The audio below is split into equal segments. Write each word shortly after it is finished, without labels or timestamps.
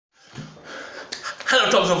Hello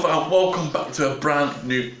Thompson Fam, welcome back to a brand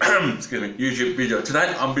new YouTube video.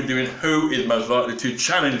 Today I'm be doing who is most likely to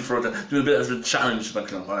challenge for a do a bit of a challenge. I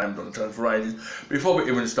haven't done a challenge for ages. Before we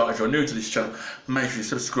even start, if you're new to this channel, make sure you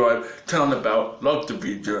subscribe, turn on the bell, like the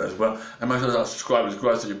video as well, and make sure that subscribe is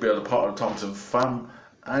great so you'll be a part of the Thompson Fam.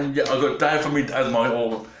 And yeah, I've got Dave from me as my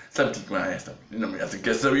all 70 grand, you know me as a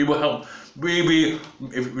guest, so we will help. If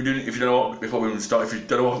you don't know what, before we even start, if you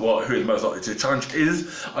don't know what who is most likely to challenge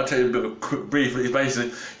is, I'll tell you a bit of a quick brief. It's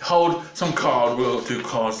basically hold some card, we've got 2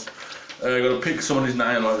 cards. You've got to pick someone's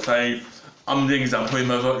name, like say, I'm the example, who is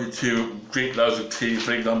most likely to drink loads of tea,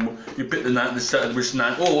 for example. You pick the name, which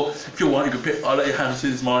name, or if you want, you can pick, I'll let you have this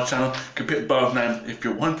is my channel, you can pick both names if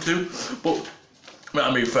you want to, but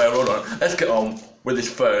that'll be fair. Hold on, let's get on with this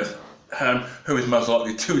first. Who is most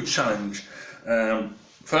likely to challenge?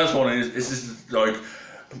 First one is like,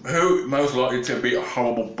 who most likely to be a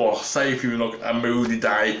horrible boss? Say if you look a moody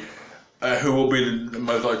day, who will be the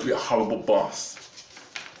most likely to be a horrible boss?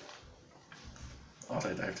 I'll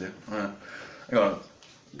say Dave too. Hang on.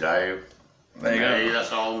 Dave. There you go.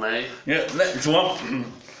 That's all me. Yeah, next one.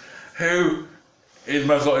 Who is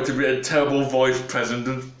most likely to be a terrible vice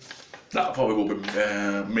president? That probably will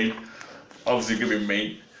be me. Obviously gonna be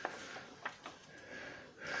me.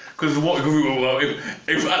 Because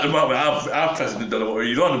if at the moment our president don't know what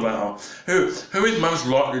he's on about, who is most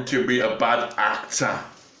likely to be a bad actor?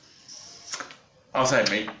 I'll say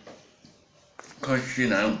me. Because you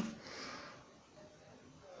know,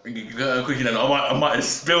 I might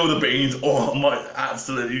spill the beans, or I might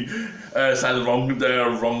absolutely say the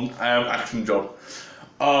wrong action job.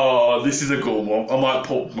 Oh, this is a good one. I might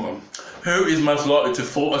put one. Who is most likely to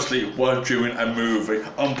fall asleep while during a movie?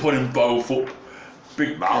 I'm putting both up.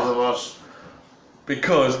 Both of us.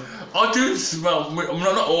 Because I do smell,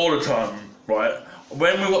 not all the time, right?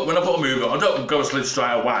 When I put a movie on, I don't go to sleep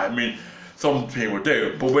straight away. I mean, some people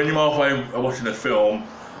do. But when you're halfway watching a film,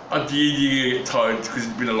 I do get tired because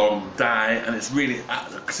it's been a long day and it's really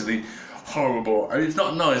actually horrible. And it's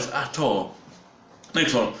not nice at all.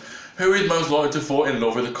 Next one. Who is most likely to fall in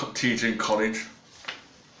love with a teacher in college?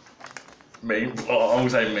 Me. Oh, I'm going to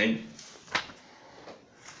say me.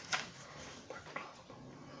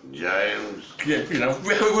 James. Yeah, you know,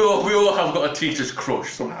 we all have got a teacher's crush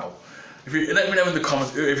somehow. If you let me know in the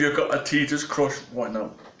comments if you've got a teacher's crush, why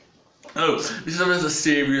not? Oh, this is a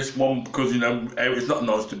serious one because you know it's not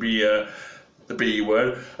nice to be the B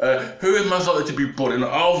word. Who is most likely to be bullied?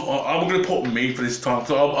 I'm going to put me for this time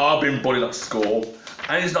because I've been bullied at school,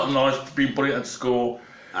 and it's not nice to be bullied at school.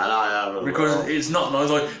 And I have because it's not nice.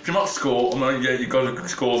 Like if you're not at school, I mean, yeah, you go to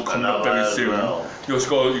school coming up very soon. Well. You're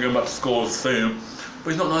going back to school soon. But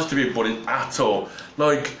it's not nice to be bullied at all.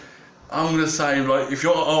 Like I'm gonna say, like if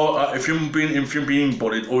you're being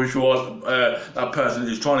bullied, or if you are that person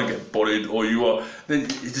who's trying to get bullied, or you are, then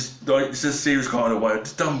it's just like it's a serious kind of way.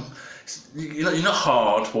 Just don't. You're not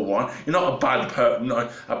hard for one. You're not a bad person,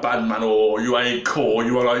 not a bad man, or you ain't cool.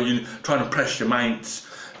 You are like you trying to press your mates.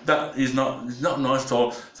 That is not. It's not nice at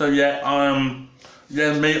all. So yeah,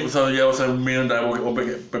 yeah, me. So yeah, also me and Dave will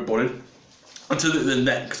get bullied. Until the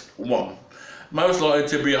next one. Most likely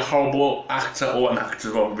to be a horrible actor or an actor,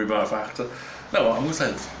 probably both actor. No, I'm gonna say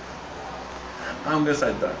this. I'm gonna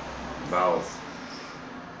say that. both.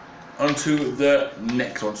 On to the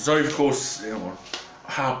next one. Sorry, of course. You know,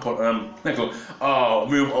 next one.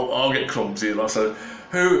 Oh, I'll get clumsy. So,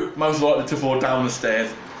 who most likely to fall down the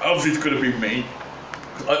stairs? Obviously, it's gonna be me.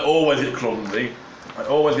 I always get clumsy. So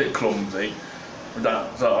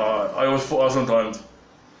I always fall sometimes.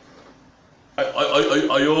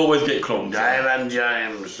 I always get clumsy. Dave and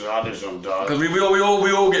James, I do sometimes. Because we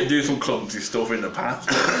all get do some clumsy stuff in the past.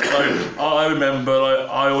 Like, I remember, like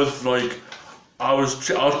I was like the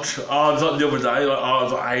other day, like I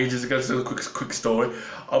was like ages ago. So a quick story.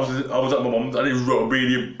 I was at my mum's and it was a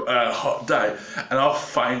really hot day, and I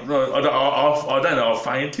fainted. I don't know. I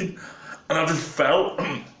fainted, and I just fell.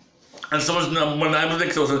 And my neighbour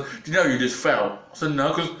next door said, "Do you know you just fell?" I said, "No,"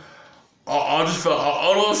 because I just felt,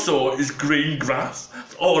 all I saw is green grass.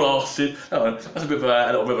 That's all I see. That's a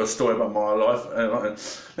little bit of a story about my life.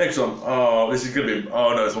 Next one. Oh, this is going to be,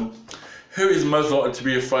 no, this one. Who is most likely to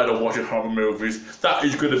be afraid of watching horror movies? That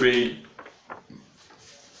is going to be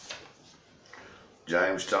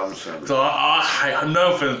James Thompson. So I hate,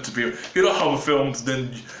 no offense to people. If you like horror films,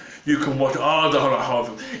 then you can watch, I don't like horror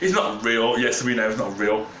films. It's not real. Yes, we know it's not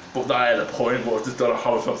real. But that ain't the point, but I just don't like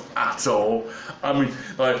horror films at all. I mean,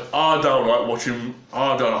 like, I don't like horror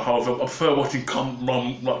films. I prefer watching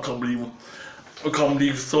a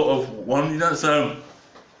comedy sort of one, you know, so,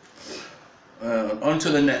 on to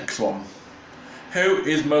the next one. Who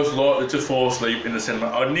is most likely to fall asleep in the cinema?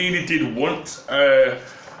 I nearly did once. I'll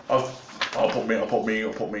put me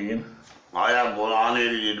in. I have one. I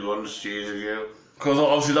nearly did once years ago. Because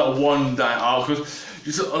obviously that one day, because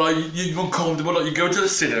you're uncomfortable. Like you go to the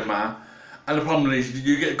cinema, and the problem is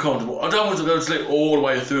you get comfortable. I don't want to go to sleep all the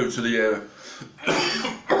way through to the.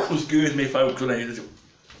 Excuse me, folks.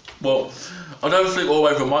 But I don't sleep all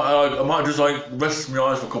the way through. I might just like rest my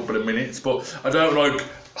eyes for a couple of minutes, but I don't like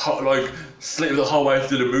sleep the whole way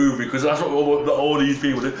through the movie because that's what all these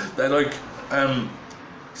people do. They like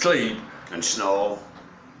sleep and snore.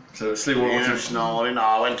 So sleep all watching snoring.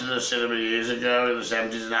 I went to the cinema years ago in the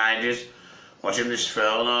 70s and 80s watching this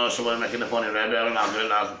film and someone making a funny red hair and I'm doing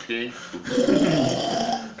like a pig.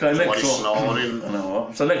 Okay, next one. Snoring. I know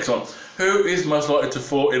what. So next one. Who is most likely to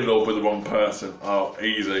fall in love with the wrong person? Oh,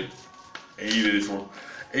 easy. Easy this one.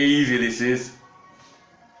 Easy this is.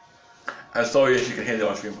 And sorry if you can hear the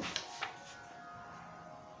ice cream.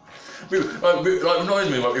 We all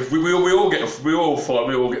fall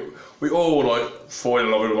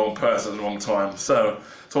in love with the wrong person at the wrong time. So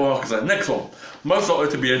what I can say. Next one. Most likely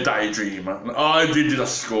to be a daydreamer. And I did a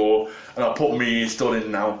score, and I put me still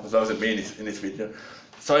in now, because that wasn't me in this video.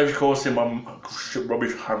 So of course in my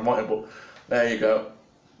rubbish handwriting, but there you go.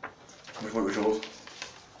 Which one was yours?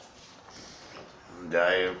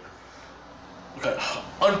 Dave. Okay,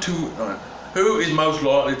 on to who is most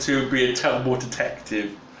likely to be a terrible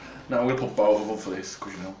detective? Now I'm going to put both of them for this,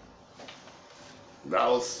 because you know. That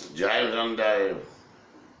was James and Dave.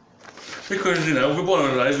 Because you know, we're one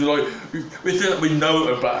of those. We think that we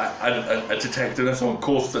know about a detective, and so of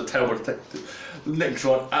course it's a terrible detective. Next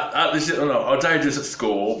one, at this, I'll tell you this at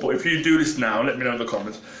score. But if you do this now, let me know in the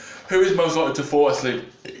comments. Who is most likely to fall asleep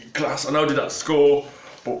in class? I know I did that score,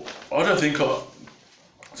 but I don't think I.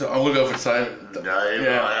 So I'm gonna go for Dave.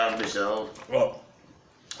 Yeah, I have myself. Well,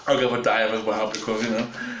 I'll go for Dave as well because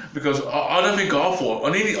I don't think I fall.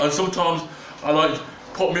 Sometimes I like.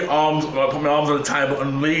 Put my arms on the table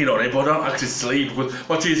and lean on it, but I don't actually sleep because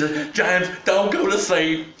my teacher says, James, don't go to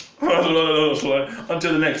sleep.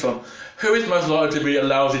 Until the next one. Who is most likely to be a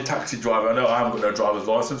lousy taxi driver? I know I haven't got no driver's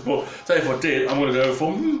license, but say if I did, I'm going to go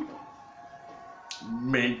for me,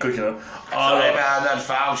 because you know. Sorry about that,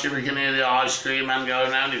 folks. We can hear the ice cream man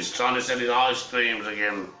going around. He's trying to sell his ice creams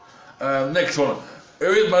again. Next one. Who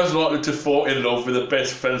is most likely to fall in love with a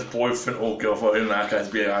best friend's boyfriend or girlfriend? In that case,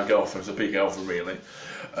 being our girlfriend, so be girlfriend really.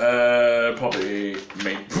 Probably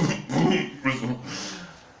me.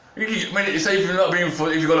 Say if you're not being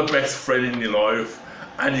funny, if you've got a best friend in your life,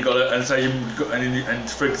 and you got and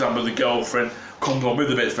for example the girlfriend comes on with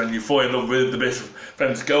the best friend, you fall in love with the best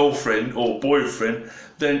friend's girlfriend or boyfriend,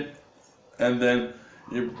 then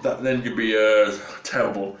you'd be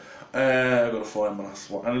terrible. I've got to find my last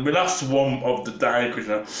one. And the last one of the day, because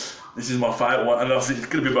you know, this is my favourite one, and I think it's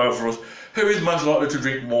going to be both for us. Who is most likely to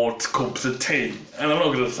drink more cups of tea? And I'm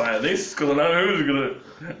not going to say this, because I know who's going to...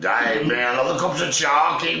 Dave, man, I love the cups of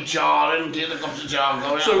char, keep charring, keep the cups of char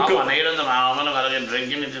going. So I need at the moment, I've got to get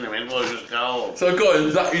drinking it in the winter, it's just cold. So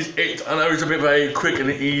guys, that is it. I know it's a bit of a quick and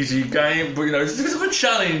easy game, but you know, it's a good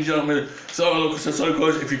challenge, you know what I mean? So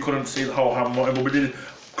guys, if you couldn't see the whole handwriting, but we did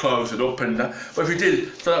close it up and that. But if you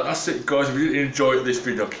did, so that's it guys. If you did enjoy this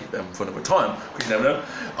video, keep them for another time, because you never know.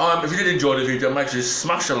 If you did enjoy the video, make sure you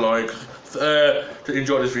smash a like to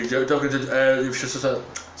enjoy this video. Don't forget to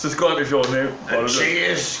subscribe if you're new.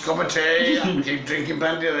 Cheers, cup of tea, keep drinking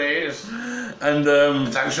plenty of these. And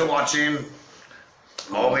thanks for watching.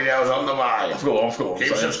 More videos on the way. I forgot.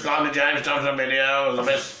 Keep subscribing to James Thompson videos, the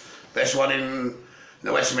best one in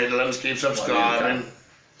the West Midlands. Keep subscribing.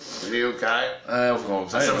 In the UK.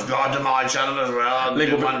 Subscribe to my channel as well. I'll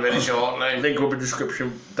do one very shortly. Link will be in the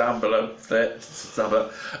description down below. There.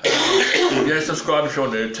 Yeah, subscribe if you're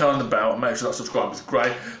new. Turn on the bell and make sure that subscribe is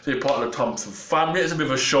great. So you're part of the Thompson family. It's a bit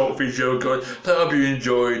of a short video, guys. So I hope you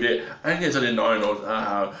enjoyed it. And yes, I didn't know.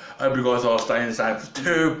 I hope you guys are staying safe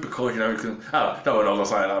too, because you know you can. No one knows I'm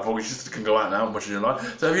saying that. You just can go out now as much as you like.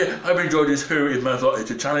 So yeah, I hope you enjoyed this. Who is most likely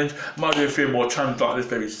to challenge? Might do a few more challenges like this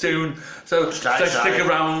very soon. So stick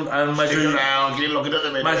around. And make sure keep looking at the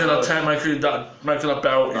video. Make sure that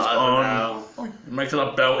belt is on. Make sure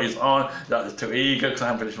that belt is on. That is too eager because I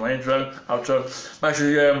haven't finished my outro. Make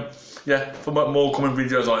sure for more coming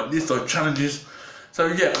videos like this, like challenges. So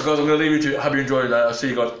yeah, guys, I'm gonna leave you to. I hope you enjoyed that. I'll see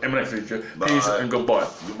you guys in the next video. Peace and goodbye.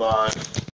 Goodbye.